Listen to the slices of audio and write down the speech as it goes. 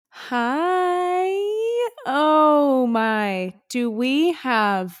Hi. Oh my. Do we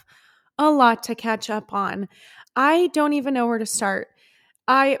have a lot to catch up on? I don't even know where to start.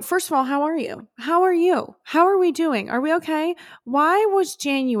 First of all, how are you? How are you? How are we doing? Are we okay? Why was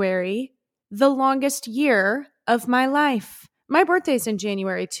January the longest year of my life? My birthday's in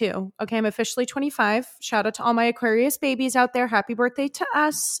January too. Okay, I'm officially 25. Shout out to all my Aquarius babies out there. Happy birthday to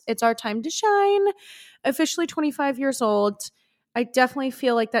us. It's our time to shine. Officially 25 years old. I definitely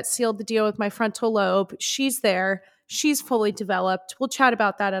feel like that sealed the deal with my frontal lobe. She's there. She's fully developed. We'll chat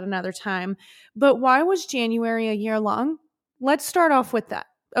about that at another time. But why was January a year long? Let's start off with that.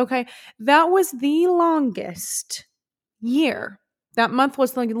 Okay. That was the longest year. That month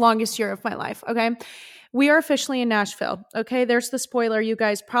was the longest year of my life. Okay. We are officially in Nashville. Okay. There's the spoiler. You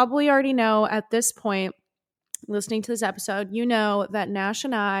guys probably already know at this point, listening to this episode, you know that Nash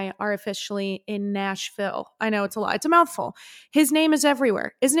and I are officially in Nashville. I know it's a lot. It's a mouthful. His name is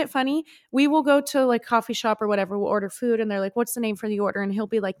everywhere. Isn't it funny? We will go to like coffee shop or whatever. We'll order food and they're like, what's the name for the order? And he'll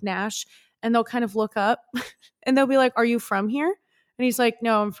be like Nash. And they'll kind of look up and they'll be like, are you from here? And he's like,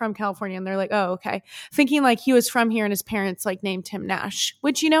 no, I'm from California. And they're like, oh, okay. Thinking like he was from here and his parents like named him Nash,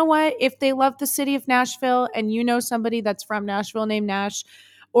 which you know what? If they love the city of Nashville and you know somebody that's from Nashville named Nash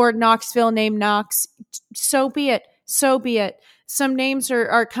or Knoxville named Knox, so be it. So be it. Some names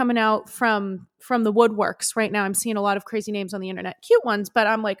are coming out from the woodworks right now. I'm seeing a lot of crazy names on the internet, cute ones, but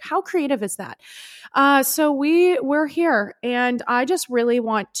I'm like, how creative is that? So we're here and I just really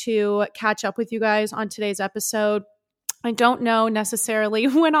want to catch up with you guys on today's episode. I don't know necessarily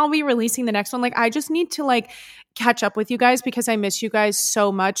when I'll be releasing the next one. Like, I just need to like catch up with you guys because I miss you guys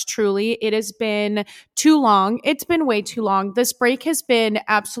so much. Truly, it has been too long. It's been way too long. This break has been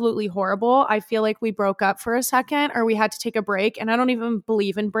absolutely horrible. I feel like we broke up for a second or we had to take a break. And I don't even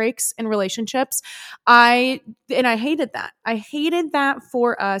believe in breaks in relationships. I hated that. I hated that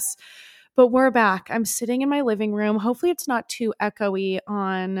for us. But we're back. I'm sitting in my living room. Hopefully it's not too echoey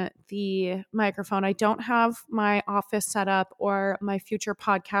on the microphone. I don't have my office set up or my future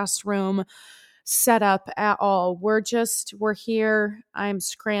podcast room set up at all. We're here. I'm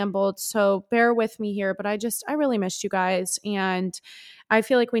scrambled. So bear with me here, but I really missed you guys. And I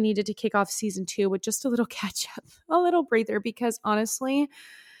feel like we needed to kick off season 2 with just a little catch up, a little breather, because honestly,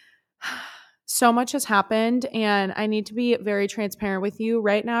 so much has happened and I need to be very transparent with you.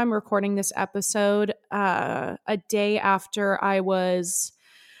 Right now, I'm recording this episode a day after I was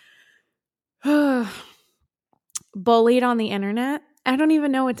bullied on the internet. I don't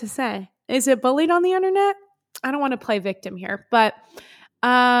even know what to say. Is it bullied on the internet? I don't want to play victim here, but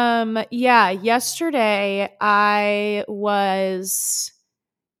yesterday I was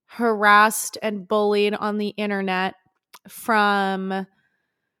harassed and bullied on the internet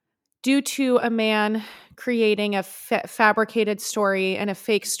due to a man creating a fabricated story and a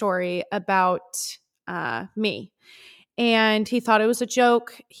fake story about me. And he thought it was a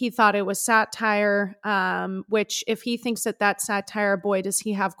joke. He thought it was satire, which if he thinks that that's satire, boy, does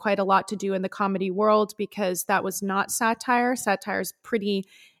he have quite a lot to do in the comedy world, because that was not satire. Satire is pretty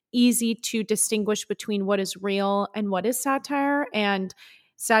easy to distinguish between what is real and what is satire. And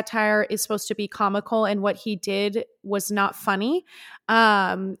satire is supposed to be comical, and what he did was not funny.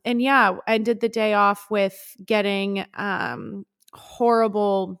 Ended the day off with getting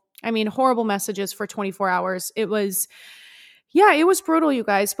horrible messages for 24 hours. It was brutal, you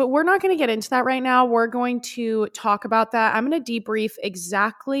guys, but we're not going to get into that right now. We're going to talk about that. I'm going to debrief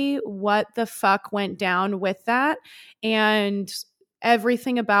exactly what the fuck went down with that and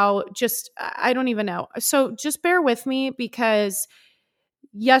everything about I don't even know. So just bear with me, because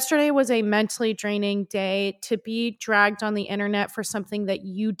yesterday was a mentally draining day. To be dragged on the internet for something that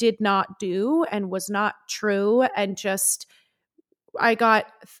you did not do and was not true, and I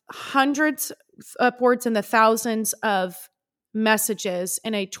got hundreds, upwards in the thousands of messages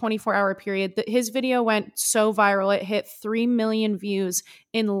in a 24-hour period. His video went so viral, it hit 3 million views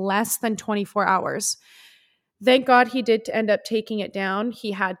in less than 24 hours. Thank God he did end up taking it down.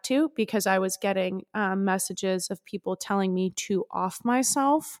 He had to, because I was getting messages of people telling me to off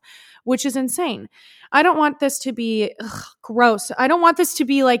myself, which is insane. I don't want this to be gross. I don't want this to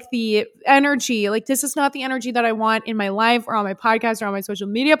be like the energy. Like, this is not the energy that I want in my life or on my podcast or on my social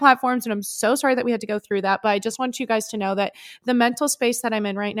media platforms. And I'm so sorry that we had to go through that. But I just want you guys to know that the mental space that I'm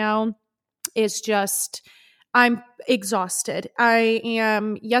in right now is I'm exhausted.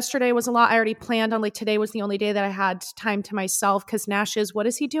 Yesterday was a lot. I already planned on today was the only day that I had time to myself, because what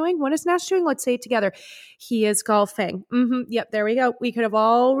is he doing? What is Nash doing? Let's say it together. He is golfing. Yep. There we go. We could have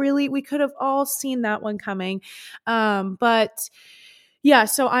all seen that one coming. But Yeah,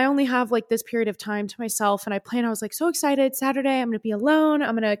 so I only have like this period of time to myself, and I was like so excited. Saturday, I'm going to be alone.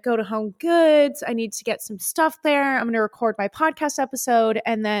 I'm going to go to Home Goods. I need to get some stuff there. I'm going to record my podcast episode.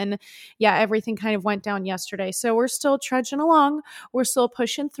 And then, yeah, everything kind of went down yesterday. So we're still trudging along. We're still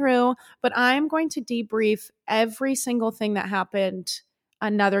pushing through, but I'm going to debrief every single thing that happened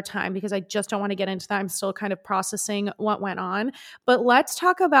another time because I just don't want to get into that. I'm still kind of processing what went on. But let's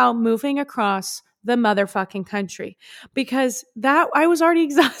talk about moving across the motherfucking country, because that I was already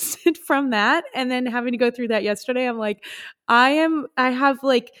exhausted from that, and then having to go through that yesterday. I'm like, I have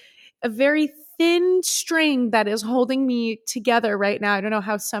like a very thin string that is holding me together right now. I don't know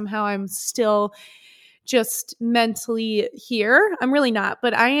how somehow I'm still just mentally here. I'm really not,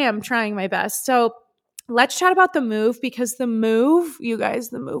 but I am trying my best. So let's chat about the move, because the move, you guys,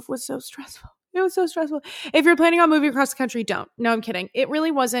 the move was so stressful. It was so stressful. If you're planning on moving across the country, don't. No, I'm kidding. It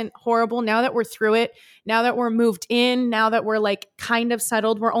really wasn't horrible. Now that we're through it, now that we're moved in, now that we're like kind of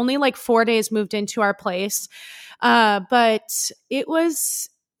settled, we're only like 4 days moved into our place. But it was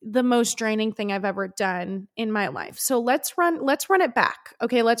the most draining thing I've ever done in my life. So let's run it back.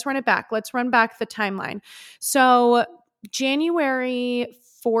 Okay, let's run it back. Let's run back the timeline. So January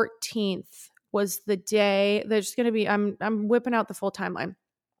 14th was the day. There's going to be, I'm whipping out the full timeline.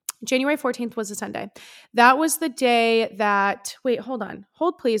 January 14th was a Sunday. That was the day that, wait, hold on.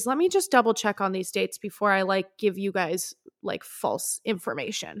 Hold, please. Let me just double check on these dates before I like give you guys like false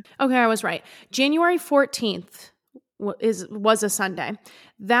information. Okay, I was right. January 14th was a Sunday.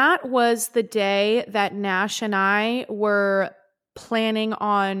 That was the day that Nash and I were planning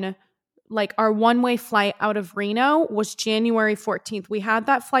on, like, our one-way flight out of Reno was January 14th. We had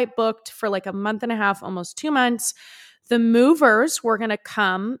that flight booked for like a month and a half, almost 2 months. The movers were going to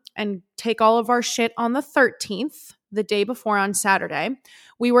come and take all of our shit on the 13th, the day before, on Saturday.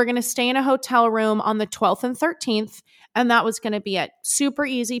 We were going to stay in a hotel room on the 12th and 13th, and that was going to be it. Super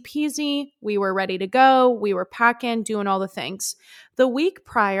easy peasy. We were ready to go. We were packing, doing all the things. The week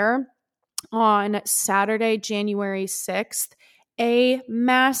prior, on Saturday, January 6th, a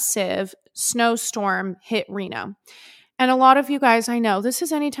massive snowstorm hit Reno. And a lot of you guys, I know, this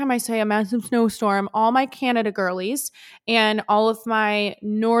is anytime I say a massive snowstorm, all my Canada girlies and all of my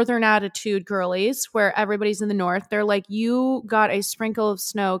Northern Attitude girlies, where everybody's in the north, they're like, you got a sprinkle of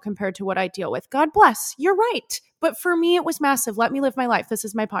snow compared to what I deal with. God bless. You're right. But for me, it was massive. Let me live my life. This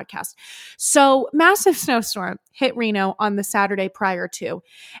is my podcast. So massive snowstorm hit Reno on the Saturday prior to.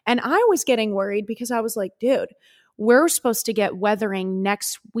 And I was getting worried because I was like, dude, we're supposed to get weathering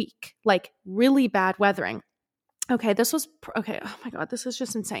next week, like really bad weathering. Okay, oh my God, this is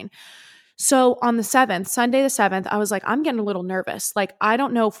just insane. So on the 7th, Sunday the 7th, I was like, I'm getting a little nervous. Like, I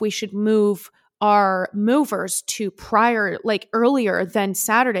don't know if we should move our movers to earlier than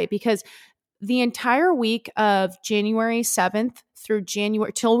Saturday, because the entire week of January 7th through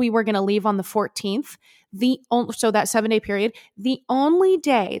January, till we were going to leave on the 14th, so that 7-day period, the only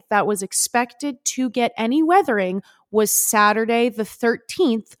day that was expected to get any weathering was Saturday the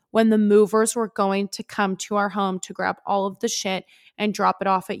 13th, when the movers were going to come to our home to grab all of the shit and drop it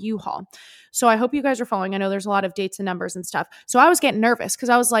off at U-Haul. So I hope you guys are following. I know there's a lot of dates and numbers and stuff. So I was getting nervous because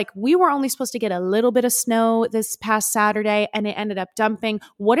I was like, we were only supposed to get a little bit of snow this past Saturday and it ended up dumping.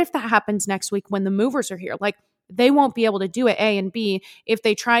 What if that happens next week when the movers are here? Like, they won't be able to do it, A, and B, if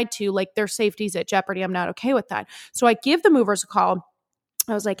they tried to, like, their safety's at jeopardy. I'm not okay with that. So I give the movers a call.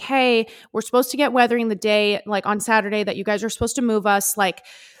 I was like, hey, we're supposed to get weathering the day, like on Saturday, that you guys are supposed to move us. Like,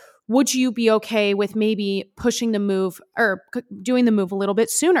 would you be okay with maybe pushing the move or doing the move a little bit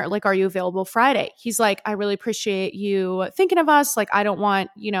sooner? Like, are you available Friday? He's like, I really appreciate you thinking of us. Like, I don't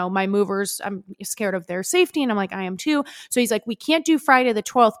want, my movers, I'm scared of their safety. And I'm like, I am too. So he's like, we can't do Friday the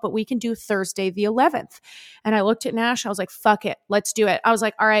 12th, but we can do Thursday the 11th. And I looked at Nash. I was like, fuck it. Let's do it. I was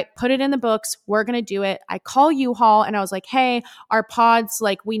like, all right, put it in the books. We're going to do it. I call U-Haul and I was like, hey, our pods,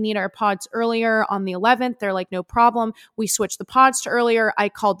 like, we need our pods earlier on the 11th. They're like, no problem. We switched the pods to earlier. I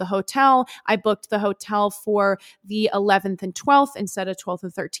called the hotel. I booked the hotel for the 11th and 12th instead of 12th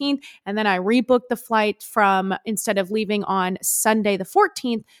and 13th. And then I rebooked the flight from, instead of leaving on Sunday the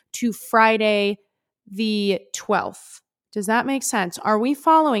 14th, to Friday the 12th. Does that make sense? Are we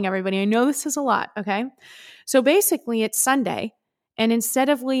following, everybody? I know this is a lot, okay? So basically it's Sunday. And instead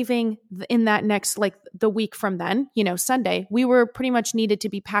of leaving in that next, like the week from then, Sunday, we were pretty much needed to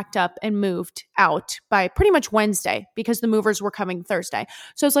be packed up and moved out by pretty much Wednesday because the movers were coming Thursday.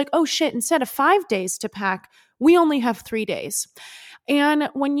 So it's like, oh shit, instead of 5 days to pack, we only have 3 days. And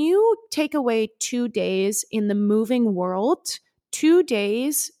when you take away 2 days in the moving world, 2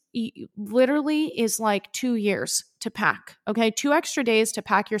 days literally is like 2 years to pack. Okay. 2 extra days to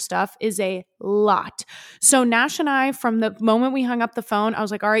pack your stuff is a lot. So Nash and I, from the moment we hung up the phone, I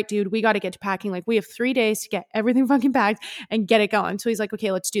was like, all right, dude, we got to get to packing. Like we have 3 days to get everything fucking packed and get it going. So he's like,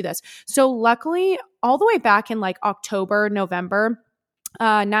 okay, let's do this. So luckily, all the way back in like October, November,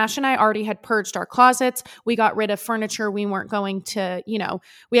 Nash and I already had purged our closets. We got rid of furniture. We weren't going to,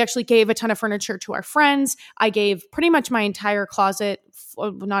 we actually gave a ton of furniture to our friends. I gave pretty much my entire closet,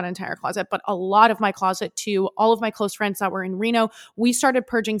 not entire closet, but a lot of my closet to all of my close friends that were in Reno. We started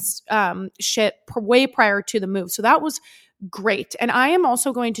purging shit way prior to the move. So that was great. And I am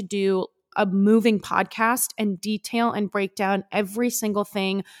also going to do a moving podcast and detail and break down every single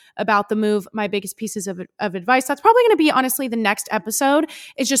thing about the move, my biggest pieces of advice. That's probably going to be, honestly, the next episode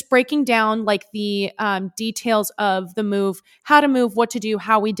is just breaking down like the details of the move, how to move, what to do,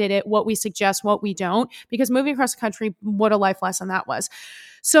 how we did it, what we suggest, what we don't, because moving across the country, what a life lesson that was.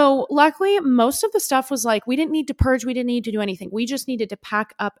 So luckily, most of the stuff was like, we didn't need to purge. We didn't need to do anything. We just needed to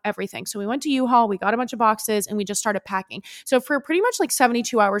pack up everything. So we went to U-Haul, we got a bunch of boxes, and we just started packing. So for pretty much like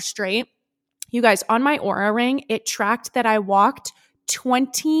 72 hours straight, you guys, on my Oura ring, it tracked that I walked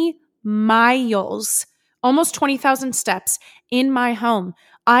 20 miles, almost 20,000 steps in my home.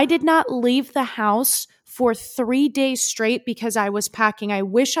 I did not leave the house for 3 days straight because I was packing. I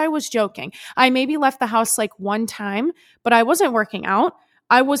wish I was joking. I maybe left the house like one time, but I wasn't working out.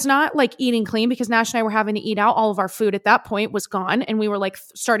 I was not like eating clean because Nash and I were having to eat out. All of our food at that point was gone. And we were like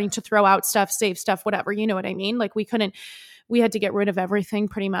starting to throw out stuff, save stuff, whatever. You know what I mean? Like we had to get rid of everything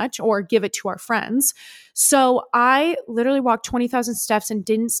pretty much or give it to our friends. So I literally walked 20,000 steps and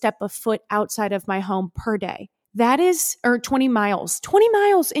didn't step a foot outside of my home per day. That is, or 20 miles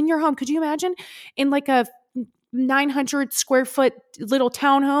in your home. Could you imagine in like a 900 square foot little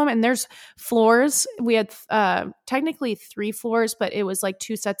townhome and there's floors. We had technically 3 floors, but it was like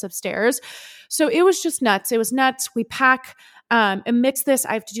 2 sets of stairs. So it was just nuts. It was nuts. We pack. Amidst this,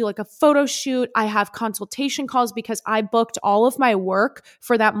 I have to do like a photo shoot. I have consultation calls because I booked all of my work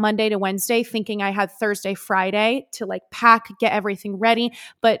for that Monday to Wednesday, thinking I had Thursday, Friday to like pack, get everything ready.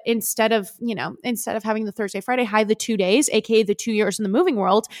 But instead of having the Thursday, Friday, I had the 2 days, aka the 2 years in the moving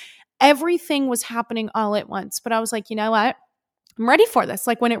world. Everything was happening all at once. But I was like, you know what? I'm ready for this.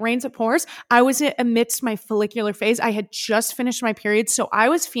 Like when it rains, it pours. I was amidst my follicular phase. I had just finished my period. So I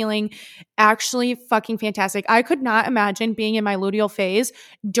was feeling actually fucking fantastic. I could not imagine being in my luteal phase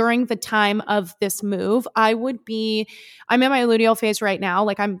during the time of this move. I'm in my luteal phase right now.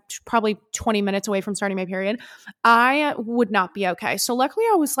 Like I'm probably 20 minutes away from starting my period. I would not be okay. So luckily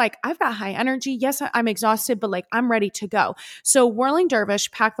I was like, I've got high energy. Yes, I'm exhausted, but like I'm ready to go. So whirling dervish,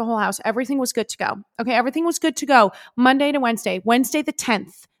 packed the whole house. Everything was good to go. Okay. Everything was good to go. Monday to Wednesday the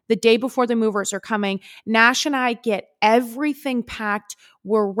 10th, the day before the movers are coming, Nash and I get everything packed.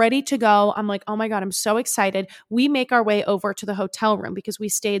 We're ready to go. I'm like, oh my God, I'm so excited. We make our way over to the hotel room because we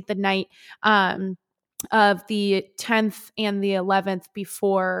stayed the night of the 10th and the 11th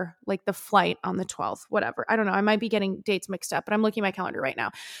before like the flight on the 12th, whatever. I don't know. I might be getting dates mixed up, but I'm looking at my calendar right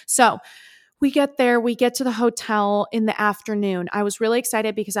now. So we get there, we get to the hotel in the afternoon. I was really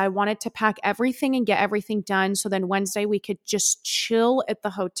excited because I wanted to pack everything and get everything done. So then Wednesday we could just chill at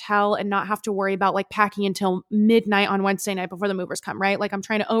the hotel and not have to worry about like packing until midnight on Wednesday night before the movers come, right? Like I'm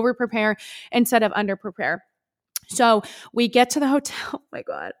trying to over prepare instead of under prepare. So we get to the hotel. Oh my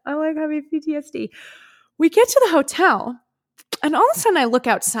God, I like having PTSD. We get to the hotel and all of a sudden I look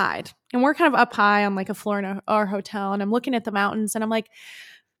outside and we're kind of up high on like a floor in our hotel and I'm looking at the mountains and I'm like,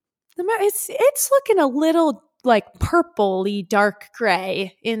 it's looking a little like purpley dark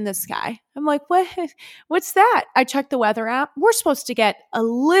gray in the sky. I'm like, what's that? I checked the weather app. We're supposed to get a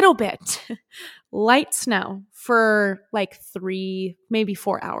little bit light snow for like 3, maybe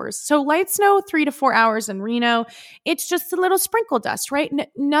 4 hours. So light snow, 3 to 4 hours in Reno. It's just a little sprinkle dust, right?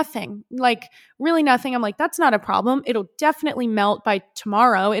 Nothing, like really nothing. I'm like, that's not a problem. It'll definitely melt by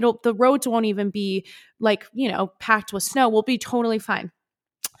tomorrow. The roads won't even be like, packed with snow. We'll be totally fine.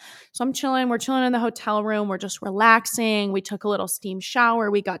 So I'm chilling. We're chilling in the hotel room. We're just relaxing. We took a little steam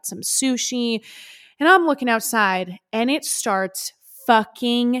shower. We got some sushi. And I'm looking outside and it starts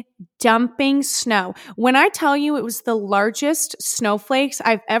fucking dumping snow. When I tell you it was the largest snowflakes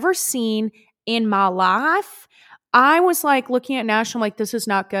I've ever seen in my life, I was like looking at Nash. I'm like, this is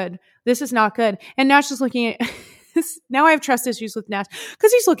not good. This is not good. And Nash is looking at now I have trust issues with Nash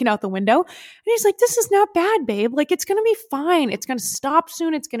because he's looking out the window and he's like, this is not bad, babe. Like, it's going to be fine. It's going to stop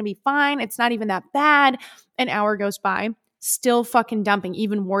soon. It's going to be fine. It's not even that bad. An hour goes by, still fucking dumping,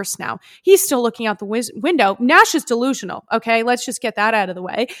 even worse now. He's still looking out the window. Nash is delusional. Okay. Let's just get that out of the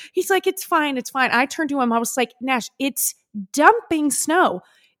way. He's like, it's fine. It's fine. I turned to him. I was like, Nash, it's dumping snow.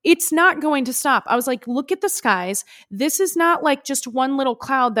 It's not going to stop. I was like, look at the skies. This is not like just one little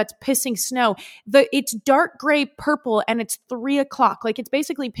cloud that's pissing snow. It's dark gray purple and it's 3 o'clock. Like it's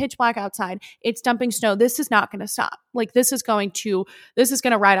basically pitch black outside. It's dumping snow. This is not going to stop. Like this is going to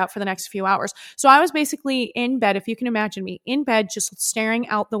ride out for the next few hours. So I was basically in bed, if you can imagine me, in bed, just staring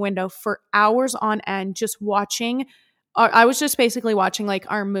out the window for hours on end, just watching. I was just basically watching like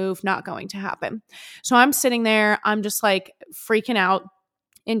our move not going to happen. So I'm sitting there, I'm just like freaking out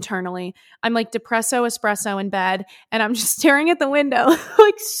internally. I'm like depresso espresso in bed and I'm just staring at the window.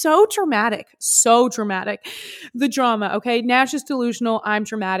 Like so dramatic. The drama. Okay. Nash is delusional. I'm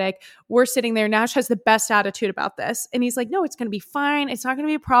dramatic. We're sitting there. Nash has the best attitude about this. And he's like, no, it's going to be fine. It's not going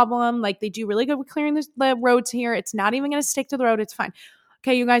to be a problem. Like they do really good with clearing the roads here. It's not even going to stick to the road. It's fine.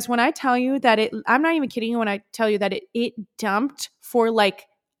 Okay, you guys, when I tell you that I'm not even kidding you when I tell you that it dumped for like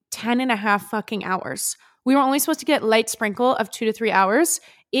 10 and a half fucking hours. We were only supposed to get light sprinkle of 2 to 3 hours.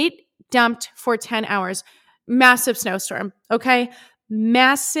 It dumped for 10 hours. Massive snowstorm, okay?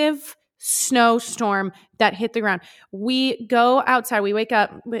 Massive snowstorm that hit the ground. We go outside. We wake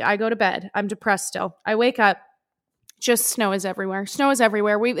up. I go to bed. I'm depressed still. I wake up. Just snow is everywhere.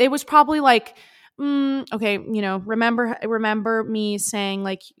 It was probably like, okay, remember me saying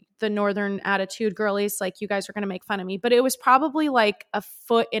like the northern attitude girlies, like you guys are going to make fun of me, but it was probably like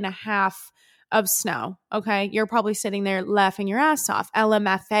 1.5 feet of snow. Okay. You're probably sitting there laughing your ass off.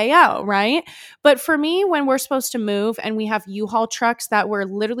 LMFAO, right? But for me, when we're supposed to move and we have U-Haul trucks that were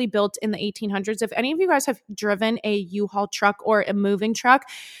literally built in the 1800s, if any of you guys have driven a U-Haul truck or a moving truck,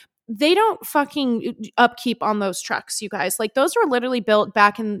 they don't fucking upkeep on those trucks, you guys. Like those were literally built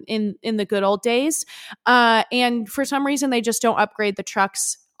back in the good old days. And for some reason, they just don't upgrade the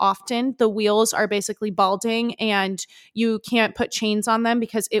trucks often. The wheels are basically balding and you can't put chains on them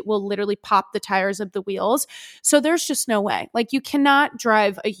because it will literally pop the tires of the wheels. So there's just no way. Like you cannot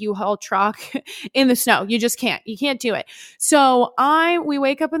drive a U-Haul truck in the snow. You just can't. You can't do it. So we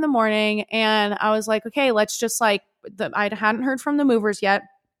wake up in the morning and I was like, okay, let's just like, I hadn't heard from the movers yet.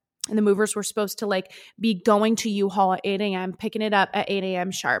 And the movers were supposed to like be going to U-Haul at 8 a.m., picking it up at 8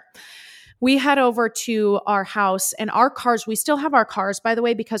 a.m. sharp. We head over to our house and our cars, we still have our cars, by the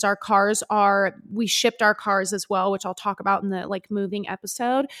way, because we shipped our cars as well, which I'll talk about in the like moving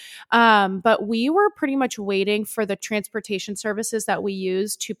episode. But we were pretty much waiting for the transportation services that we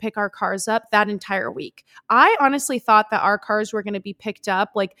use to pick our cars up that entire week. I honestly thought that our cars were going to be picked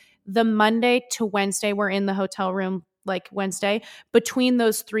up like the Monday to Wednesday. We're in the hotel room like Wednesday. Between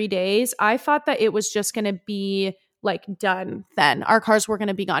those 3 days, I thought that it was just going to be like done then. Our cars were going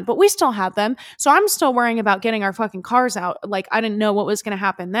to be gone, but we still have them. So I'm still worrying about getting our fucking cars out. Like I didn't know what was going to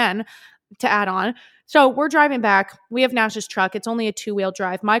happen then to add on. So we're driving back. We have Nash's truck. It's only a 2-wheel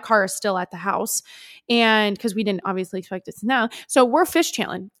drive. My car is still at the house. And because we didn't obviously expect it to snow. So we're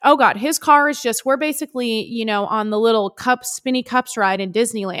fishtailing. Oh God, his car is we're basically, on the little spinny cups ride in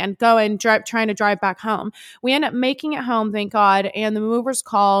Disneyland, trying to drive back home. We end up making it home, thank God. And the movers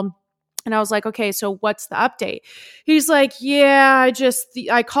called. And I was like, okay, so what's the update? He's like, yeah,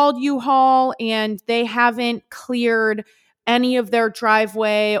 I called U-Haul and they haven't cleared any of their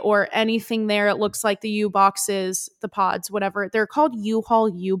driveway or anything there. It looks like the U-boxes, the pods, whatever. They're called U-Haul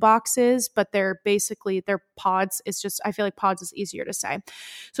U-boxes, but they're pods. I feel like pods is easier to say.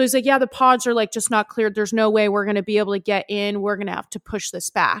 So he's like, yeah, the pods are like just not cleared. There's no way we're going to be able to get in. We're going to have to push this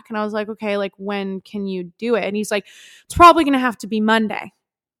back. And I was like, okay, like when can you do it? And he's like, it's probably going to have to be Monday.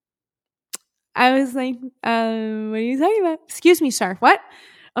 I was like, what are you talking about? Excuse me, sir. What?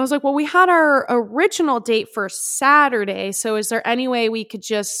 I was like, well, we had our original date for Saturday. So is there any way we could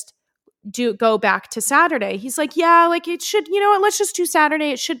just go back to Saturday? He's like, yeah, like it should, you know what? Let's just do Saturday.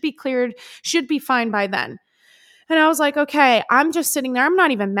 It should be cleared. Should be fine by then. And I was like, okay, I'm just sitting there. I'm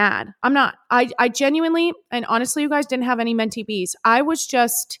not even mad. I'm not. I genuinely, and honestly, you guys didn't have any mentee bees. I was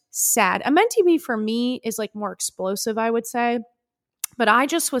just sad. A mentee bee for me is like more explosive, I would say. But I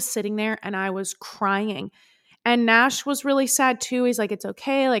just was sitting there and I was crying. And Nash was really sad too. He's like, it's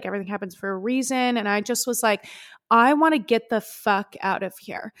okay. Like everything happens for a reason. And I just was like, I want to get the fuck out of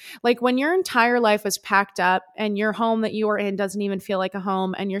here. Like when your entire life is packed up and your home that you are in doesn't even feel like a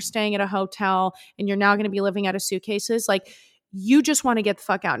home and you're staying at a hotel and you're now going to be living out of suitcases, like you just want to get the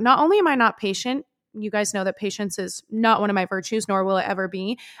fuck out. Not only am I not patient, you guys know that patience is not one of my virtues, nor will it ever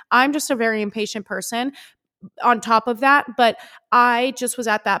be. I'm just a very impatient person. On top of that, but I just was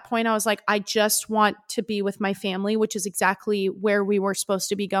at that point. I was like, I just want to be with my family, which is exactly where we were supposed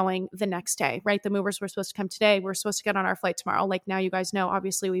to be going the next day, right? The movers were supposed to come today. We're supposed to get on our flight tomorrow. Like now you guys know,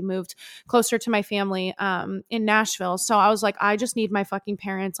 obviously we moved closer to my family in Nashville. So I was like, I just need my fucking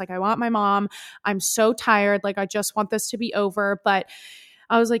parents. Like I want my mom. I'm so tired. Like I just want this to be over. But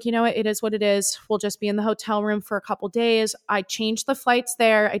I was like, you know what? It is what it is. We'll just be in the hotel room for a couple days. I changed the flights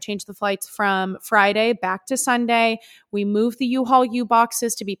there. I changed the flights from Friday back to Sunday. We moved the U-Haul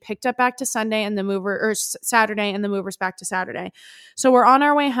U-boxes to be picked up back to Sunday and the mover or Saturday and the movers back to Saturday. So we're on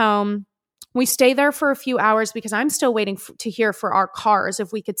our way home. We stay there for a few hours because I'm still waiting to hear for our cars,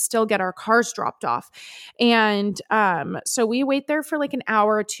 if we could still get our cars dropped off. And so we wait there for like an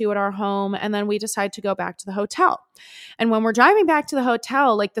hour or two at our home, and then we decide to go back to the hotel. And when we're driving back to the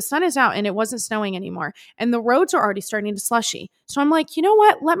hotel, like the sun is out and it wasn't snowing anymore, and the roads are already starting to slushy. So I'm like, you know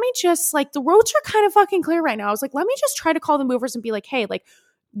what? Let me just, like, the roads are kind of fucking clear right now. I was like, let me just try to call the movers and be like, hey, like,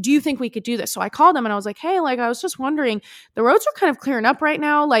 do you think we could do this? So I called them and I was like, hey, like, I was just wondering, the roads are kind of clearing up right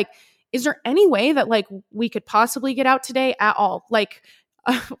now. Like, is there any way that like we could possibly get out today at all? Like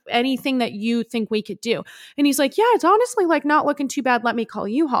anything that you think we could do? And he's like, yeah, it's honestly like not looking too bad. Let me call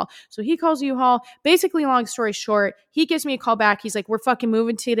U-Haul. So he calls U-Haul. Basically, long story short, he gives me a call back. He's like, we're fucking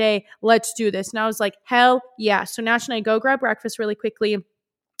moving today. Let's do this. And I was like, hell yeah. So Nash and I go grab breakfast really quickly.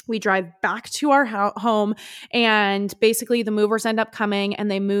 We drive back to our home, and basically the movers end up coming and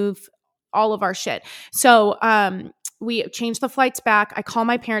they move all of our shit. So, we changed the flights back. I call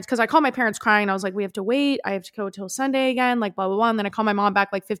my parents because I called my parents crying. I was like, we have to wait. I have to go till Sunday again, like blah, blah, blah. And then I call my mom back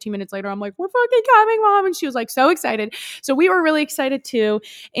like 15 minutes later. I'm like, we're fucking coming, Mom. And she was like so excited. So we were really excited too.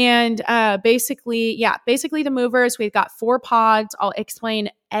 And basically the movers, we've got 4 pods. I'll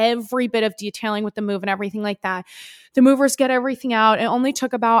explain every bit of detailing with the move and everything like that. The movers get everything out. It only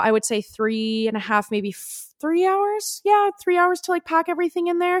took about, I would say 3.5, maybe 3 hours. Yeah, 3 hours to like pack everything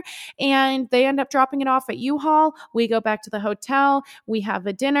in there. And they end up dropping it off at U-Haul. We go back to the hotel. We have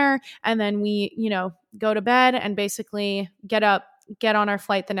a dinner, and then we, go to bed and basically get on our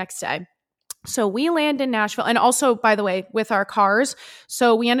flight the next day. So we land in Nashville. And also, by the way, with our cars,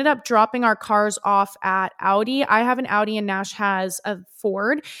 so we ended up dropping our cars off at Audi. I have an Audi and Nash has a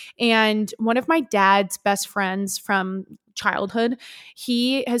Ford. And one of my dad's best friends from childhood,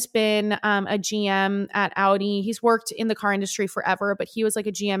 he has been a GM at Audi. He's worked in the car industry forever, but he was like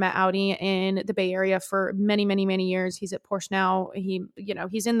a GM at Audi in the Bay Area for many, many, many years. He's at Porsche now.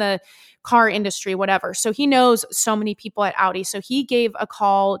 He's in the car industry, whatever. So he knows so many people at Audi. So he gave a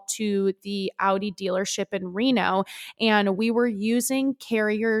call to the Audi dealership in Reno, and we were using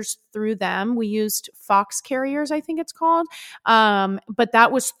carriers through them. We used Fox Carriers, I think it's called. But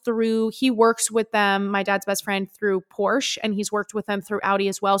that was he works with them, my dad's best friend, through Porsche, and he's worked with them through Audi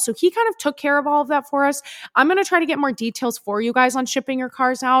as well. So he kind of took care of all of that for us. I'm going to try to get more details for you guys on shipping your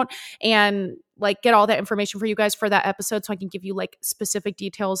cars out and like get all that information for you guys for that episode, so I can give you like specific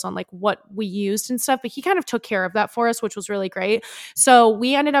details on like what we used and stuff. But he kind of took care of that for us, which was really great. So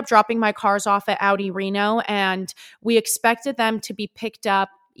we ended up dropping my cars off at Audi Reno, and we expected them to be picked up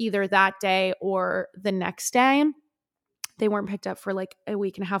either that day or the next day. They weren't picked up for like a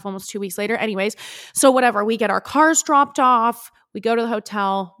week and a half, almost 2 weeks later. Anyways, so whatever, we get our cars dropped off, we go to the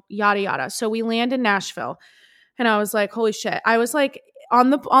hotel, yada, yada. So we land in Nashville, and I was like, holy shit. I was like on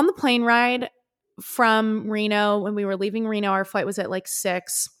the plane ride from Reno, when we were leaving Reno, our flight was at like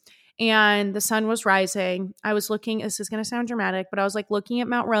 6 and the sun was rising. I was looking, this is going to sound dramatic, but I was like looking at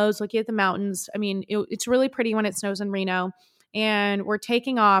Mount Rose, looking at the mountains. I mean, it's really pretty when it snows in Reno, and we're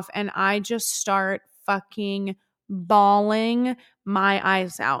taking off, and I just start fucking bawling my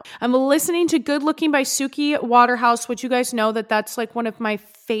eyes out. I'm listening to Good Looking by Suki Waterhouse, which you guys know that's like one of my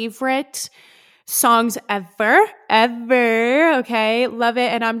favorite songs ever. Okay. Love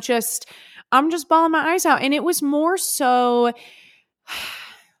it. And I'm just bawling my eyes out. And it was more so,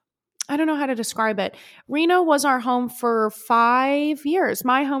 I don't know how to describe it. Reno was our home for 5 years,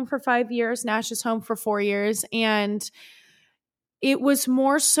 my home for 5 years, Nash's home for 4 years. And it was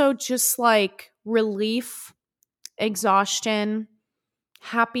more so just like relief, exhaustion,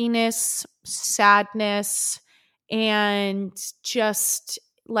 happiness, sadness, and just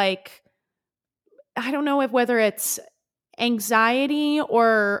like, I don't know whether it's anxiety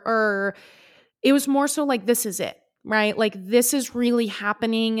or it was more so like, this is it, right? Like, this is really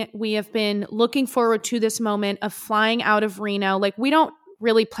happening. We have been looking forward to this moment of flying out of Reno. Like, we don't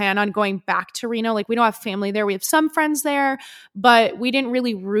really plan on going back to Reno. Like, we don't have family there. We have some friends there, but we didn't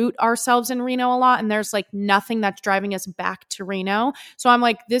really root ourselves in Reno a lot. And there's like nothing that's driving us back to Reno. So I'm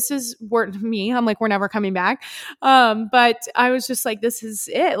like, I'm like, we're never coming back. But I was just like, this is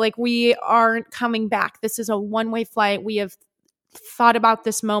it. Like, we aren't coming back. This is a one-way flight. We have thought about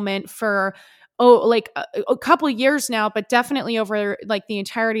this moment for a couple of years now, but definitely over like the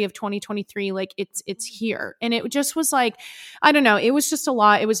entirety of 2023, like it's here. And it just was like, I don't know, it was just a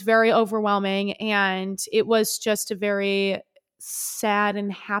lot. It was very overwhelming, and it was just a very sad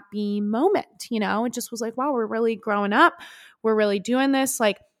and happy moment. It just was like, wow, we're really growing up. we're really doing this.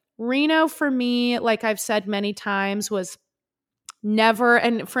 Like Reno for me, like I've said many times, was never,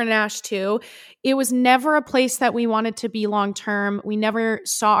 and for Nash too, it was never a place that we wanted to be long term. We never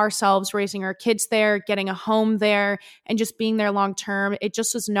saw ourselves raising our kids there, getting a home there, and just being there long term. It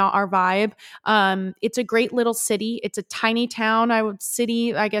just was not our vibe. It's a great little city. It's a tiny town.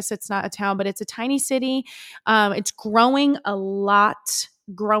 I guess it's not a town, but it's a tiny city. It's growing a lot,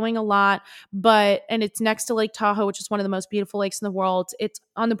 and it's next to Lake Tahoe, which is one of the most beautiful lakes in the world. It's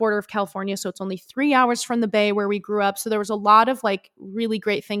on the border of California, so it's only 3 hours from the Bay where we grew up. So there was a lot of like really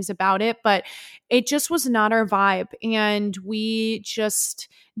great things about it, but it just was not our vibe, and we just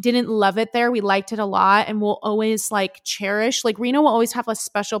didn't love it there. We liked it a lot, and we'll always like cherish, like Reno will always have a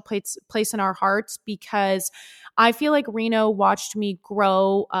special place in our hearts, because I feel like Reno watched me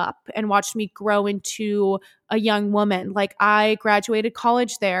grow up and watched me grow into a young woman. Like I graduated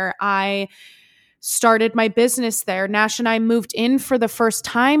college there. I started my business there. Nash and I moved in for the first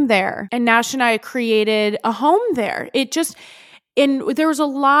time there, and Nash and I created a home there. And there was a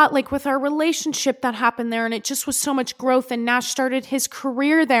lot like with our relationship that happened there, and it just was so much growth, and Nash started his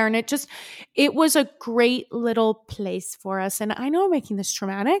career there, and it was a great little place for us. And I know I'm making this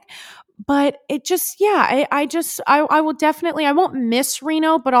traumatic, but it just, yeah, I will definitely, I won't miss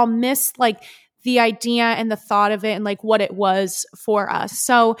Reno, but I'll miss like the idea and the thought of it and like what it was for us.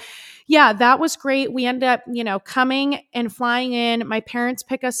 So yeah, that was great. We ended up, coming and flying in. My parents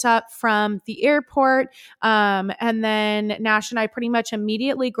pick us up from the airport. And then Nash and I pretty much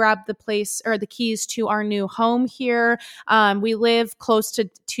immediately grabbed the place or the keys to our new home here. We live close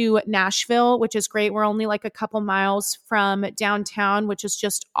to Nashville, which is great. We're only like a couple miles from downtown, which is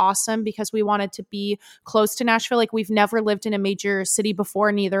just awesome because we wanted to be close to Nashville. Like we've never lived in a major city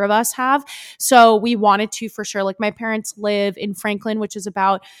before. Neither of us have. So we wanted to for sure. Like my parents live in Franklin, which is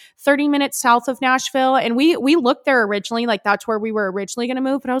about 30 minutes south of Nashville. And we looked there originally, like that's where we were originally going to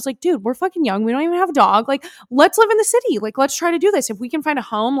move. But I was like, dude, we're fucking young. We don't even have a dog. Like, let's live in the city. Like, let's try to do this. If we can find a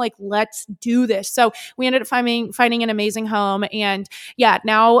home, like, let's do this. So we ended up finding an amazing home. And yeah,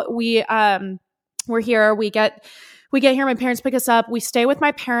 now we're here. We get here, my parents pick us up. We stay with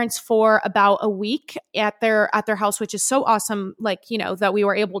my parents for about a week at their house, which is so awesome. Like, that we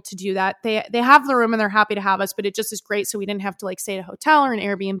were able to do that. They have the room and they're happy to have us, but it just is great. So we didn't have to like stay at a hotel or an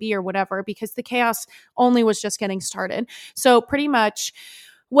Airbnb or whatever, because the chaos only was just getting started. So pretty much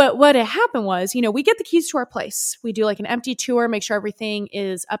what had happened was, we get the keys to our place. We do like an empty tour, make sure everything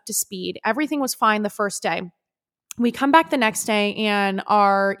is up to speed. Everything was fine the first day. We come back the next day and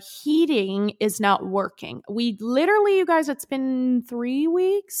our heating is not working. We literally, you guys, it's been 3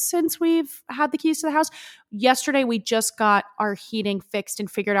 weeks since we've had the keys to the house. Yesterday, we just got our heating fixed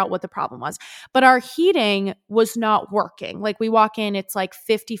and figured out what the problem was. But our heating was not working. Like we walk in, it's like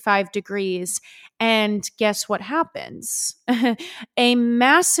 55 degrees. And guess what happens? A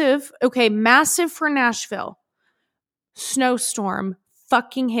massive for Nashville, snowstorm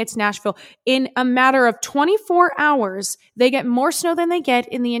fucking hits Nashville. In a matter of 24 hours, they get more snow than they get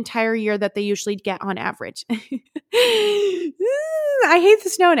in the entire year that they usually get on average. I hate the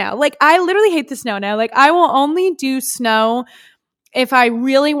snow now. Like, I literally hate the snow now. Like, I will only do snow if I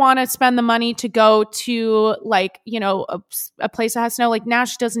really want to spend the money to go to like, a place that has snow. Like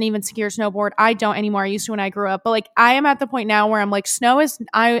Nash doesn't even ski or snowboard. I don't anymore. I used to when I grew up. But like I am at the point now where I'm like,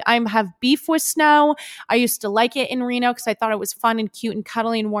 I have beef with snow. I used to like it in Reno because I thought it was fun and cute and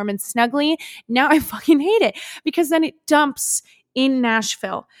cuddly and warm and snuggly. Now I fucking hate it because then it dumps in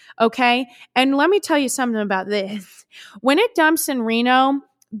Nashville. Okay. And let me tell you something about this. When it dumps in Reno,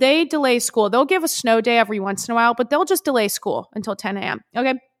 they delay school. They'll give a snow day every once in a while, but they'll just delay school until 10 a.m.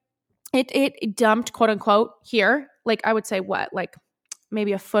 Okay. It dumped, quote unquote, here. Like I would say what? Like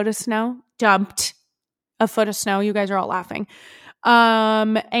maybe a foot of snow? Dumped a foot of snow. You guys are all laughing.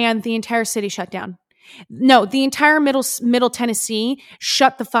 And the entire city shut down. No, the entire middle Tennessee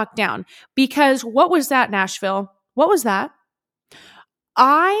shut the fuck down. Because what was that, Nashville? What was that?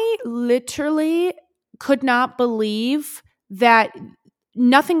 I literally could not believe that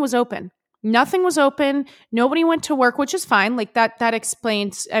nothing was open. Nothing was open. Nobody went to work, which is fine. Like that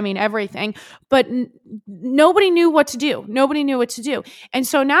explains, everything. But nobody knew what to do. Nobody knew what to do. And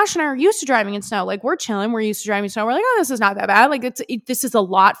so Nash and I are used to driving in snow. Like we're chilling. We're used to driving in snow. We're like, oh, this is not that bad. Like this is a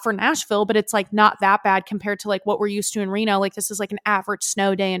lot for Nashville, but it's like not that bad compared to like what we're used to in Reno. Like this is like an average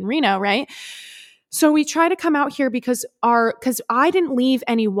snow day in Reno, right? So we try to come out here because I didn't leave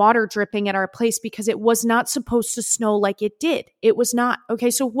any water dripping at our place because it was not supposed to snow like it did. It was not. Okay.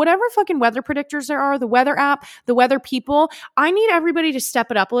 So whatever fucking weather predictors there are, the weather app, the weather people, I need everybody to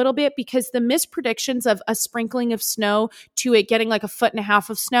step it up a little bit because the mispredictions of a sprinkling of snow to it getting like a foot and a half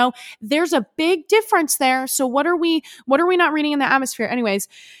of snow, there's a big difference there. So what are we not reading in the atmosphere? Anyways,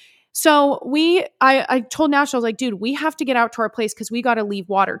 so I told Nash, I was like, dude, we have to get out to our place because we got to leave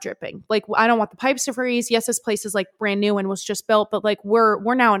water dripping. Like, I don't want the pipes to freeze. Yes, this place is like brand new and was just built, but like we're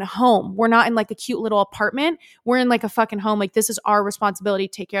now in a home. We're not in like a cute little apartment. We're in like a fucking home. Like, this is our responsibility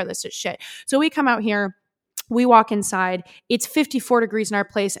to take care of this shit. So we come out here. We walk inside. It's 54 degrees in our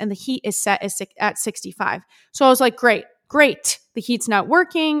place and the heat is set at 65. So I was like, great. The heat's not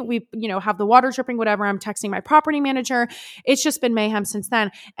working. We, have the water dripping, whatever. I'm texting my property manager. It's just been mayhem since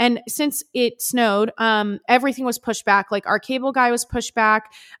then. And since it snowed, everything was pushed back. Like, our cable guy was pushed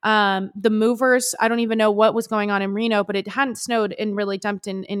back. The movers, I don't even know what was going on in Reno, but it hadn't snowed and really dumped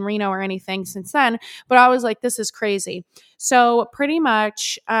in Reno or anything since then. But I was like, this is crazy. So pretty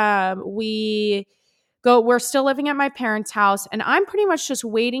much, we're still living at my parents' house, and I'm pretty much just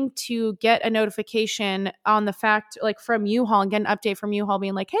waiting to get a notification on the fact, like, from U-Haul, and get an update from U-Haul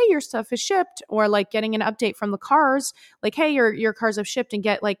being like, hey, your stuff is shipped, or like getting an update from the cars, like, hey, your cars have shipped, and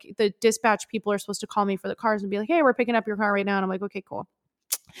get like the dispatch people are supposed to call me for the cars and be like, hey, we're picking up your car right now. And I'm like, okay, cool.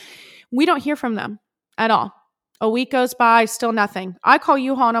 We don't hear from them at all. A week goes by, still nothing. I call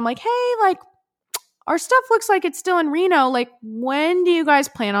U-Haul and I'm like, hey, like, our stuff looks like it's still in Reno. Like, when do you guys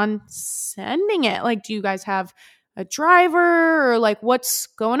plan on sending it? Like, do you guys have a driver or like what's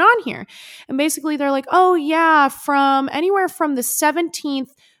going on here? And basically they're like, oh yeah, from anywhere from the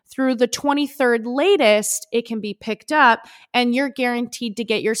 17th through the 23rd latest, it can be picked up and you're guaranteed to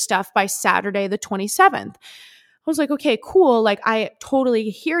get your stuff by Saturday, the 27th. I was like, okay, cool. Like, I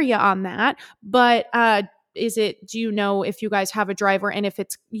totally hear you on that. But, do you know if you guys have a driver and if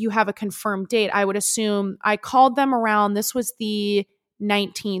you have a confirmed date? I would assume I called them around, this was the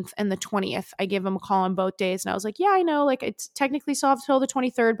 19th and the 20th. I gave them a call on both days and I was like, yeah, I know, like, it's technically still until the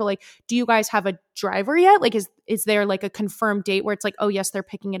 23rd, but like, do you guys have a driver yet? Like, is there like a confirmed date where it's like, oh yes, they're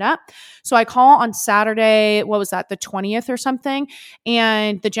picking it up? So I call on Saturday, what was that, the 20th or something,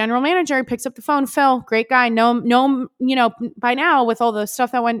 and the general manager picks up the phone. Phil, great guy, no, by now with all the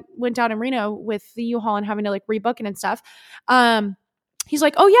stuff that went down in Reno with the U-Haul and having to like rebook it and stuff, he's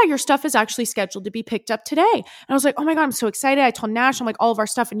like, oh yeah, your stuff is actually scheduled to be picked up today. And I was like, oh my God, I'm so excited. I told Nash, I'm like, all of our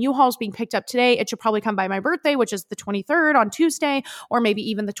stuff in U-Haul is being picked up today. It should probably come by my birthday, which is the 23rd on Tuesday, or maybe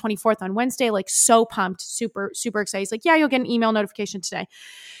even the 24th on Wednesday. Like, so pumped, super, super excited. He's like, yeah, you'll get an email notification today.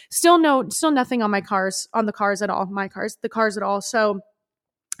 Still nothing on the cars at all. So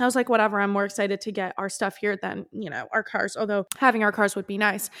I was like, whatever, I'm more excited to get our stuff here than, our cars, although having our cars would be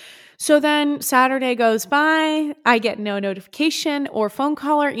nice. So then Saturday goes by, I get no notification or phone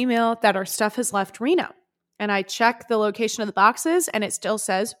call or email that our stuff has left Reno. And I check the location of the boxes and it still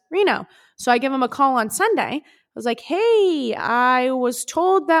says Reno. So I give them a call on Sunday. I was like, hey, I was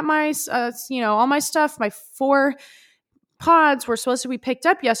told that my, all my stuff, my 4 pods were supposed to be picked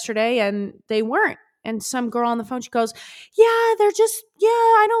up yesterday and they weren't. And some girl on the phone, she goes,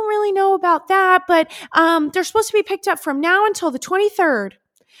 I don't really know about that, but they're supposed to be picked up from now until the 23rd.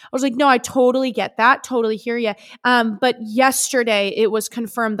 I was like, no, I totally get that. Totally hear you. But yesterday it was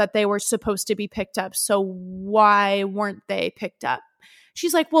confirmed that they were supposed to be picked up. So why weren't they picked up?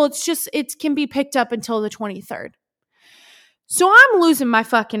 She's like, well, it can be picked up until the 23rd. So I'm losing my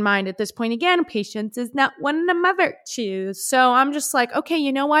fucking mind at this point. Again, patience is not one of my virtues. So I'm just like, okay,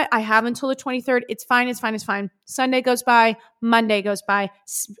 you know what? I have until the 23rd. It's fine. Sunday goes by. Monday goes by.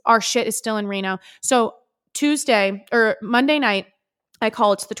 Our shit is still in Reno. So Monday night, I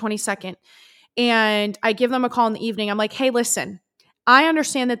call. It's the 22nd. And I give them a call in the evening. I'm like, hey, listen, I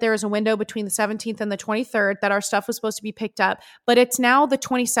understand that there is a window between the 17th and the 23rd that our stuff was supposed to be picked up, but it's now the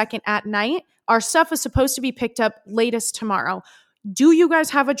 22nd at night. Our stuff is supposed to be picked up latest tomorrow. Do you guys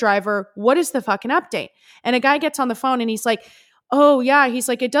have a driver? What is the fucking update? And a guy gets on the phone and he's like, oh yeah. He's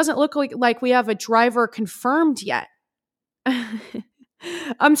like, it doesn't look like we have a driver confirmed yet.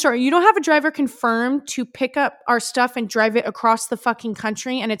 I'm sorry, you don't have a driver confirmed to pick up our stuff and drive it across the fucking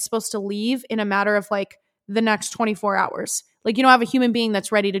country, and it's supposed to leave in a matter of like the next 24 hours. Like, you don't have a human being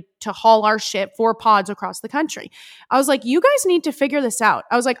that's ready to haul our shit 4 pods across the country. I was like, you guys need to figure this out.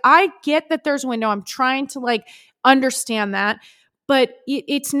 I was like, I get that there's a window. I'm trying to like understand that, but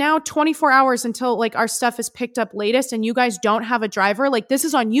it's now 24 hours until like our stuff is picked up latest and you guys don't have a driver. Like, this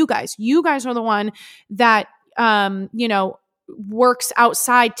is on you guys. You guys are the one that, works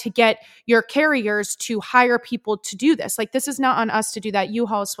outside to get your carriers to hire people to do this. Like, this is not on us to do that.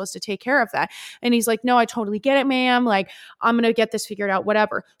 U-Haul is supposed to take care of that. And he's like, no, I totally get it, ma'am. Like, I'm going to get this figured out,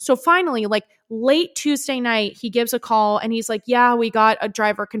 whatever. So finally, like late Tuesday night, he gives a call and he's like, yeah, we got a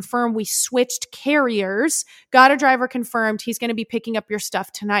driver confirmed. We switched carriers, got a driver confirmed. He's going to be picking up your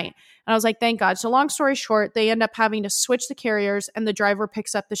stuff tonight. And I was like, thank God. So long story short, they end up having to switch the carriers and the driver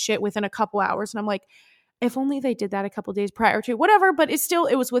picks up the shit within a couple hours. And I'm like, if only they did that a couple days prior to, whatever, but it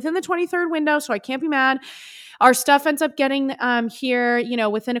was within the 23rd window, so I can't be mad. Our stuff ends up getting here,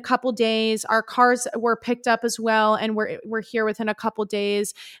 within a couple days. Our cars were picked up as well, and we're here within a couple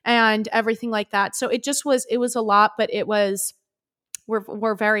days and everything like that. So it was a lot, but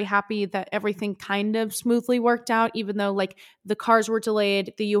we're very happy that everything kind of smoothly worked out, even though like the cars were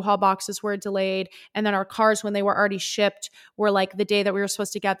delayed, the U-Haul boxes were delayed, and then our cars, when they were already shipped, were like the day that we were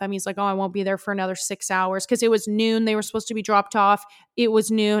supposed to get them, he's like, oh, I won't be there for another 6 hours, because it was noon. They were supposed to be dropped off. It was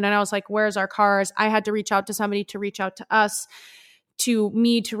noon, and I was like, where's our cars? I had to reach out to somebody to reach out to us, to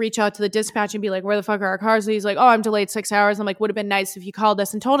me to reach out to the dispatch and be like, where the fuck are our cars? And he's like, oh, I'm delayed 6 hours. I'm like, would have been nice if you called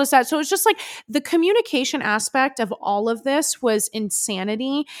us and told us that. So it's just like the communication aspect of all of this was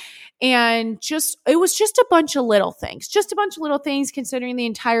insanity. And it was just a bunch of little things, considering the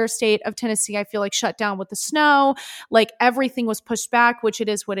entire state of Tennessee, I feel like, shut down with the snow. Like everything was pushed back, which it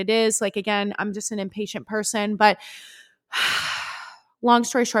is what it is. Like, again, I'm just an impatient person, but long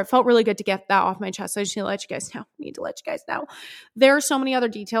story short, felt really good to get that off my chest. I just need to let you guys know. There are so many other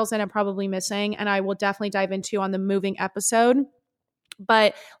details that I'm probably missing, and I will definitely dive into on the moving episode.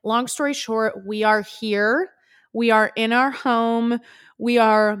 But long story short, we are here. We are in our home. We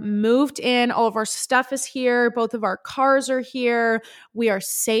are moved in. All of our stuff is here. Both of our cars are here. We are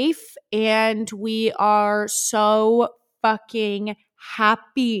safe, and we are so fucking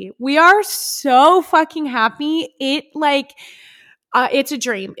happy. We are so fucking happy. It's a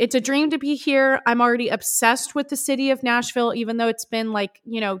dream. It's a dream to be here. I'm already obsessed with the city of Nashville, even though it's been like,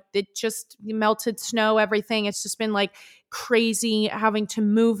 it just melted snow, everything. It's just been like crazy having to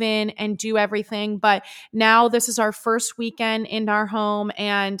move in and do everything. But now this is our first weekend in our home,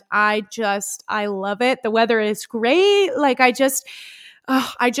 and I love it. The weather is great. Like I just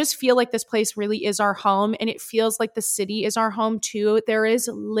feel like this place really is our home, and it feels like the city is our home too. There is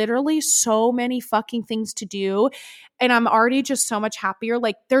literally so many fucking things to do, and I'm already just so much happier.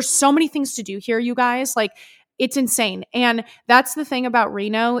 Like there's so many things to do here, you guys. Like it's insane. And that's the thing about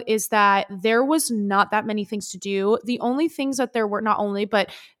Reno, is that there was not that many things to do. The only things that there were, not only, but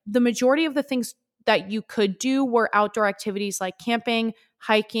the majority of the things that you could do were outdoor activities like camping,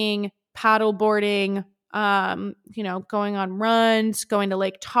 hiking, paddle boarding, going on runs, going to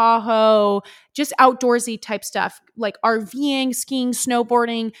Lake Tahoe, just outdoorsy type stuff like RVing, skiing,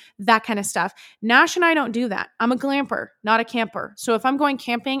 snowboarding, that kind of stuff. Nash and I don't do that. I'm a glamper, not a camper. So if I'm going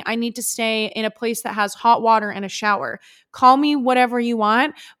camping, I need to stay in a place that has hot water and a shower. Call me whatever you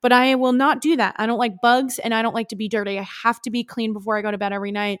want, but I will not do that. I don't like bugs, and I don't like to be dirty. I have to be clean before I go to bed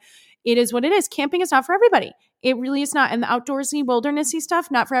every night. It is what it is. Camping is not for everybody. It really is not. And the outdoorsy, wildernessy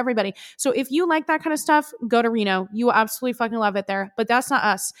stuff, not for everybody. So if you like that kind of stuff, go to Reno. You will absolutely fucking love it there. But that's not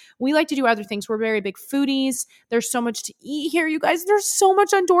us. We like to do other things. We're very big foodies. There's so much to eat here, you guys. There's so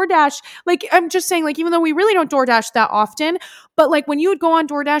much on DoorDash. Like, I'm just saying, like, even though we really don't DoorDash that often, but like when you would go on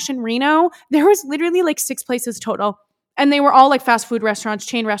DoorDash in Reno, there was literally like 6 places total. And they were all like fast food restaurants,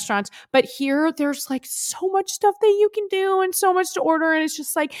 chain restaurants. But here, there's like so much stuff that you can do and so much to order. And it's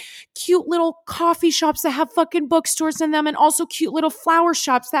just like cute little coffee shops that have fucking bookstores in them, and also cute little flower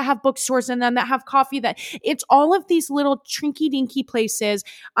shops that have bookstores in them that have coffee. That it's all of these little trinky dinky places.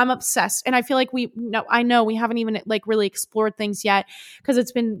 I'm obsessed. And I feel like I know we haven't even like really explored things yet because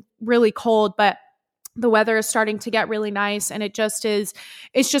it's been really cold, but the weather is starting to get really nice. And it's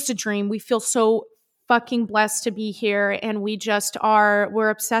just a dream. We feel so fucking blessed to be here, and we're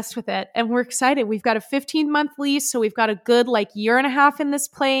obsessed with it, and we're excited. We've got a 15-month lease, so we've got a good like year and a half in this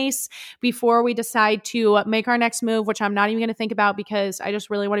place before we decide to make our next move, which I'm not even going to think about because I just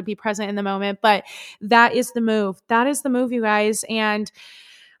really want to be present in the moment. But that is the move, you guys. And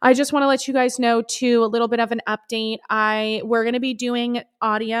I just want to let you guys know too, a little bit of an update. We're going to be doing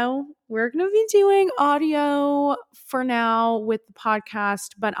audio. We're going to be doing audio for now with the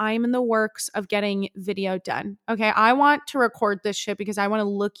podcast, but I'm in the works of getting video done. Okay. I want to record this shit because I want to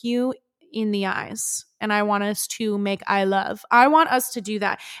look you in the eyes and I want us to make I love. I want us to do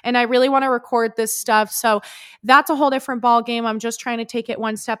that. And I really want to record this stuff. So that's a whole different ball game. I'm just trying to take it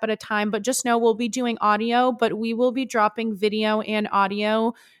one step at a time, but just know we'll be doing audio, but we will be dropping video and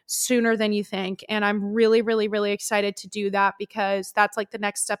audio sooner than you think. And I'm really, really, really excited to do that because that's like the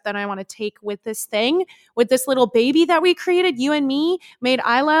next step that I want to take with this thing, with this little baby that we created, you and me made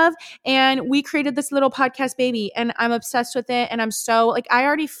I love. And we created this little podcast baby and I'm obsessed with it. And I'm so like, I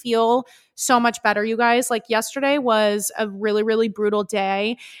already feel so much better, you guys. Like yesterday was a really, really brutal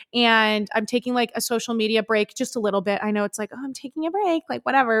day and I'm taking like a social media break just a little bit. I know it's like, oh, I'm taking a break, like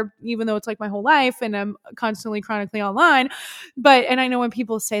whatever, even though it's like my whole life and I'm constantly chronically online. But, and I know when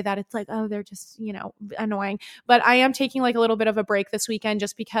people say that, it's like, oh, they're just, annoying. But I am taking like a little bit of a break this weekend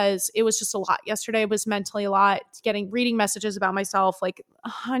just because it was just a lot. Yesterday was mentally a lot, reading messages about myself, like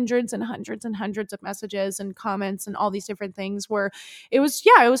hundreds and hundreds and hundreds of messages and comments and all these different things where it was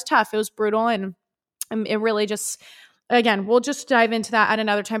tough. It was brutal. And it really just, again, we'll just dive into that at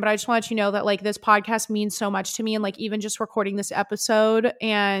another time. But I just want you to know that like this podcast means so much to me. And like even just recording this episode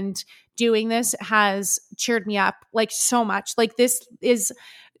and doing this has cheered me up like so much. Like this is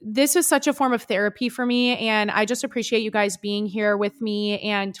such a form of therapy for me. And I just appreciate you guys being here with me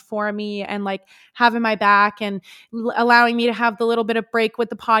and for me and like having my back and allowing me to have the little bit of break with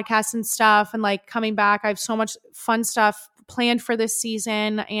the podcast and stuff and like coming back. I have so much fun stuff planned for this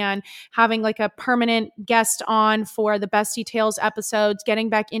season and having like a permanent guest on for the best details episodes, getting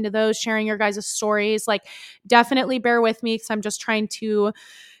back into those, sharing your guys' stories. Like definitely bear with me because I'm just trying to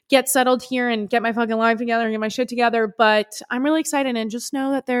get settled here and get my fucking life together and get my shit together. But I'm really excited and just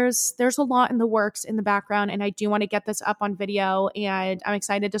know that there's a lot in the works in the background. And I do want to get this up on video and I'm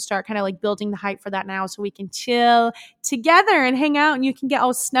excited to start kind of like building the hype for that now so we can chill together and hang out and you can get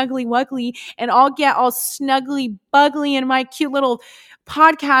all snuggly wuggly and I'll get all snuggly bugly in my cute little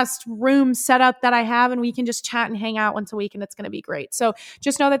podcast room setup that I have and we can just chat and hang out once a week and it's going to be great. So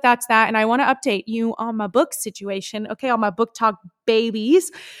just know that that's that. And I want to update you on my book situation. Okay. On my book talk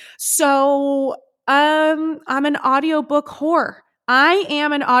babies. So, I'm an audiobook whore. I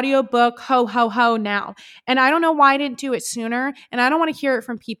am an audiobook ho now. And I don't know why I didn't do it sooner. And I don't want to hear it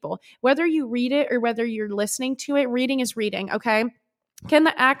from people. Whether you read it or whether you're listening to it, reading is reading. Okay. Can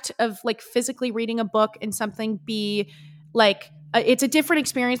the act of like physically reading a book and something be like, it's a different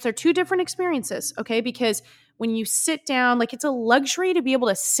experience. They're two different experiences. Okay. Because when you sit down, like it's a luxury to be able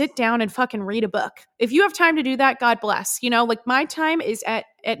to sit down and fucking read a book. If you have time to do that, God bless. Like my time is at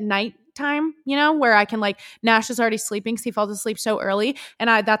night time, where I can like Nash is already sleeping because he falls asleep so early and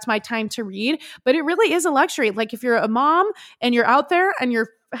that's my time to read. But it really is a luxury. Like if you're a mom and you're out there and you're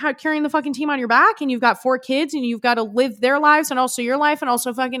carrying the fucking team on your back and you've got 4 kids and you've got to live their lives and also your life and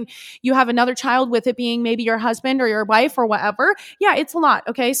also fucking you have another child with it being maybe your husband or your wife or whatever. Yeah, it's a lot.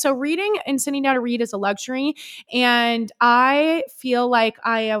 Okay. So reading and sitting down to read is a luxury. And I feel like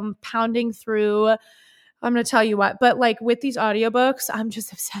I am pounding through, I'm going to tell you what, but like with these audiobooks, I'm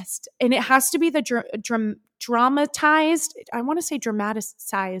just obsessed. And it has to be the dramatized, I want to say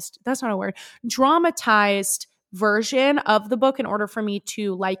dramatized, that's not a word, dramatized version of the book in order for me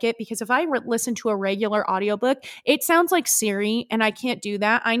to like it. Because if I listen to a regular audiobook, it sounds like Siri and I can't do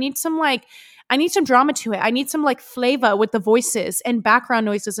that. I need some drama to it. I need some like flavor with the voices and background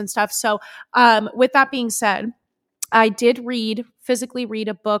noises and stuff. So with that being said, I did physically read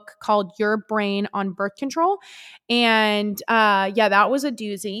a book called Your Brain on Birth Control. And that was a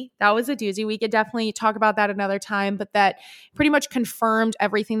doozy. We could definitely talk about that another time, but that pretty much confirmed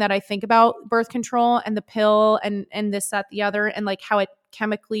everything that I think about birth control and the pill and this, that, the other, and like how it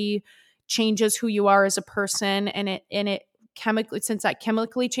chemically changes who you are as a person. And it chemically, since that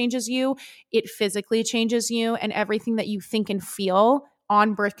chemically changes you, it physically changes you, and everything that you think and feel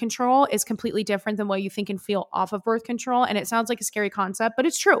on birth control is completely different than what you think and feel off of birth control. And it sounds like a scary concept, but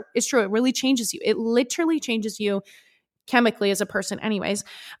it's true. It's true. It really changes you. It literally changes you chemically as a person anyways.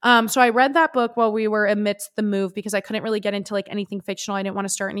 So I read that book while we were amidst the move because I couldn't really get into like anything fictional. I didn't want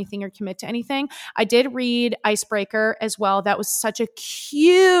to start anything or commit to anything. I did read Icebreaker as well. That was such a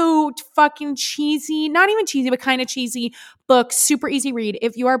cute, fucking cheesy, not even cheesy, but kind of cheesy book. Super easy read.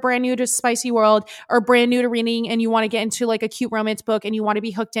 If you are brand new to Spicy World or brand new to reading and you want to get into like a cute romance book and you want to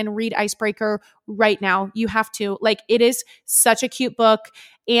be hooked in, read Icebreaker right now. You have to. Like, it is such a cute book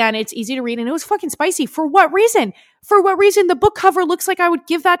and it's easy to read and it was fucking spicy. For what reason? The book cover looks like I would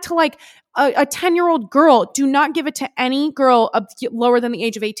give that to like a 10-year-old girl. Do not give it to any girl lower than the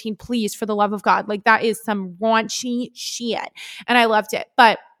age of 18, please, for the love of God. Like, that is some raunchy shit. And I loved it.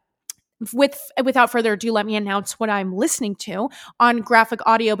 But without further ado, let me announce what I'm listening to on graphic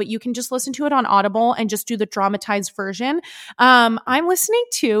audio, but you can just listen to it on Audible and just do the dramatized version. I'm listening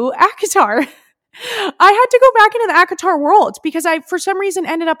to Akatar. I had to go back into the ACOTAR world because I, for some reason,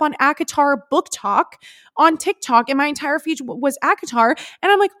 ended up on ACOTAR Book Talk on TikTok, and my entire feed was ACOTAR.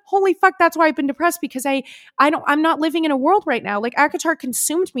 And I'm like, holy fuck, that's why I've been depressed, because I'm not living in a world right now. Like, ACOTAR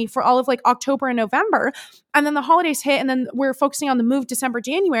consumed me for all of like October and November, and then the holidays hit, and then we're focusing on the move December,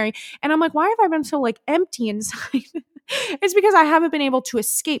 January, and I'm like, why have I been so like empty inside? It's because I haven't been able to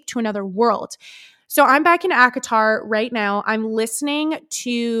escape to another world. So I'm back in ACOTAR right now. I'm listening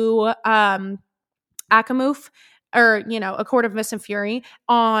to Akamuf, or, A Court of Mist and Fury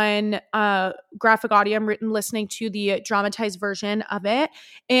on graphic audio. I'm listening to the dramatized version of it,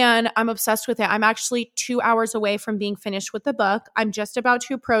 and I'm obsessed with it. I'm actually 2 hours away from being finished with the book. I'm just about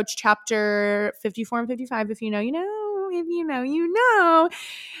to approach chapter 54 and 55. If you know, you know. If you know, you know.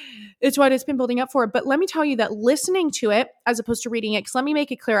 It's what it's been building up for. But let me tell you that listening to it as opposed to reading it, because let me make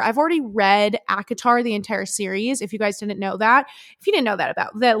it clear, I've already read ACOTAR, the entire series, if you guys didn't know that. If you didn't know that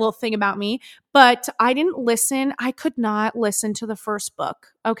about that little thing about me, but I didn't listen. I could not listen to the first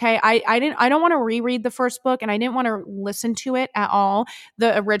book. Okay. I don't want to reread the first book, and I didn't want to listen to it at all.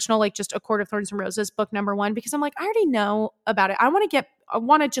 The original, like just A Court of Thorns and Roses, book number 1, because I'm like, I already know about it. I want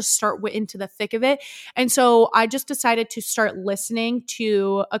to just start into the thick of it. And so I just decided to start listening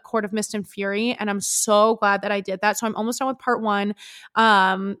to A Court of Mist and Fury. And I'm so glad that I did that. So I'm almost done with part 1.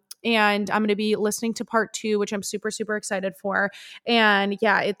 And I'm going to be listening to part 2, which I'm super, super excited for. And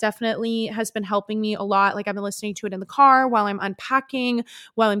yeah, it definitely has been helping me a lot. Like, I've been listening to it in the car while I'm unpacking,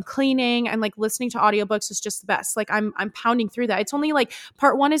 while I'm cleaning, and like listening to audiobooks is just the best. Like, I'm pounding through that. It's only like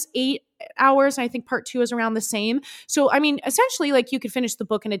part 1 is 8 hours, and I think part 2 is around the same. So I mean, essentially, like, you could finish the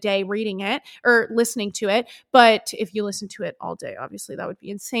book in a day reading it or listening to it. But if you listen to it all day, obviously that would be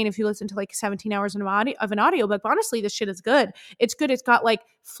insane. If you listen to like 17 hours of an audiobook, but honestly, this shit is good. It's good. It's got like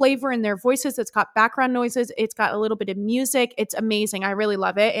flavor in their voices. It's got background noises. It's got a little bit of music. It's amazing. I really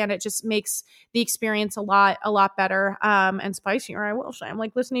love it, and it just makes the experience a lot better and spicier. I will say. I'm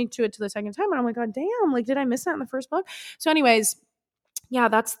like listening to it to the second time, and I'm like, God damn! Like, did I miss that in the first book? So, anyways. Yeah,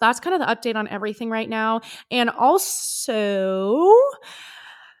 that's kind of the update on everything right now. And also,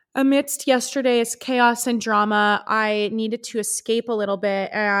 amidst yesterday's chaos and drama, I needed to escape a little bit.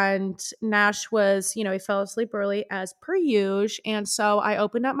 And Nash was, he fell asleep early as per usual. And so I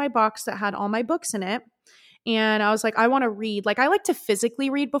opened up my box that had all my books in it. And I was like, I want to read. Like, I like to physically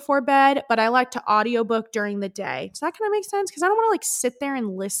read before bed, but I like to audiobook during the day. Does that kind of make sense? Because I don't want to like sit there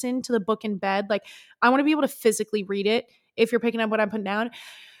and listen to the book in bed. Like, I want to be able to physically read it, if you're picking up what I'm putting down.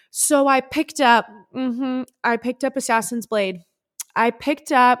 So I picked up Assassin's Blade. I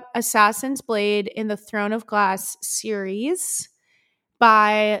picked up Assassin's Blade in the Throne of Glass series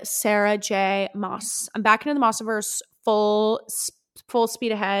by Sarah J. Maas. I'm back into the Mossiverse full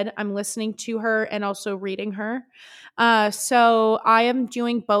speed ahead. I'm listening to her and also reading her. So I am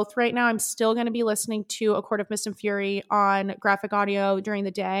doing both right now. I'm still going to be listening to A Court of Mist and Fury on graphic audio during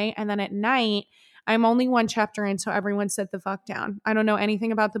the day. And then at night, I'm only 1 chapter in, so everyone sit the fuck down. I don't know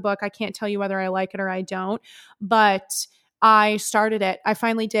anything about the book. I can't tell you whether I like it or I don't, but I started it. I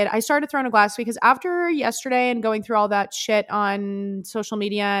finally did. I started Throne of Glass because after yesterday and going through all that shit on social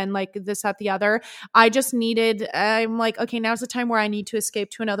media and like this, that, the other, I'm like, okay, now's the time where I need to escape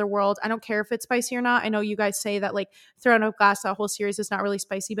to another world. I don't care if it's spicy or not. I know you guys say that like Throne of Glass, that whole series is not really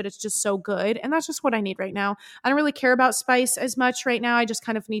spicy, but it's just so good. And that's just what I need right now. I don't really care about spice as much right now. I just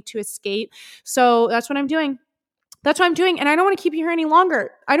kind of need to escape. So that's what I'm doing. That's what I'm doing. And I don't want to keep you here any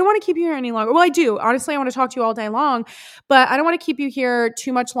longer. Well, I do. Honestly, I want to talk to you all day long, but I don't want to keep you here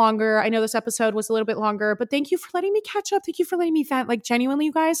too much longer. I know this episode was a little bit longer, but thank you for letting me catch up. Thank you for letting me vent. Like, genuinely,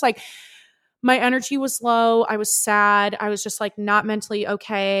 you guys, like, my energy was low. I was sad. I was just like not mentally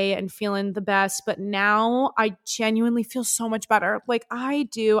okay and feeling the best. But now I genuinely feel so much better. Like, I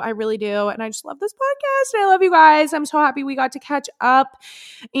do. I really do. And I just love this podcast. And I love you guys. I'm so happy we got to catch up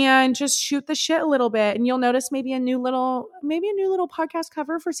and just shoot the shit a little bit. And you'll notice maybe a new little podcast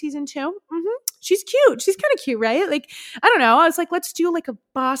cover for season 2. She's cute. She's kind of cute, right? Like, I don't know. I was like, let's do like a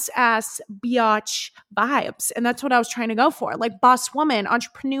boss ass biatch vibes. And that's what I was trying to go for. Like, boss woman,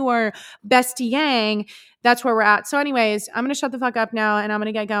 entrepreneur, bestie yang. That's where we're at. So anyways, I'm going to shut the fuck up now and I'm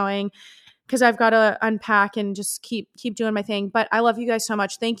going to get going because I've got to unpack and just keep doing my thing. But I love you guys so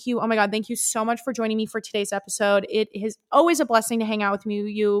much. Thank you. Oh my God. Thank you so much for joining me for today's episode. It is always a blessing to hang out with you.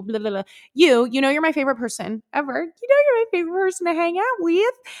 You know, you're my favorite person ever. You know, you're my favorite person to hang out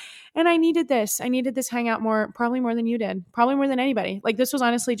with. And I needed this. I needed this hangout probably more than you did. Probably more than anybody. Like, this was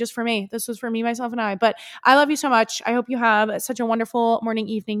honestly just for me. This was for me, myself, and I. But I love you so much. I hope you have such a wonderful morning,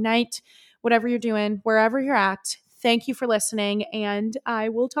 evening, night, whatever you're doing, wherever you're at. Thank you for listening, and I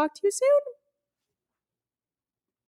will talk to you soon.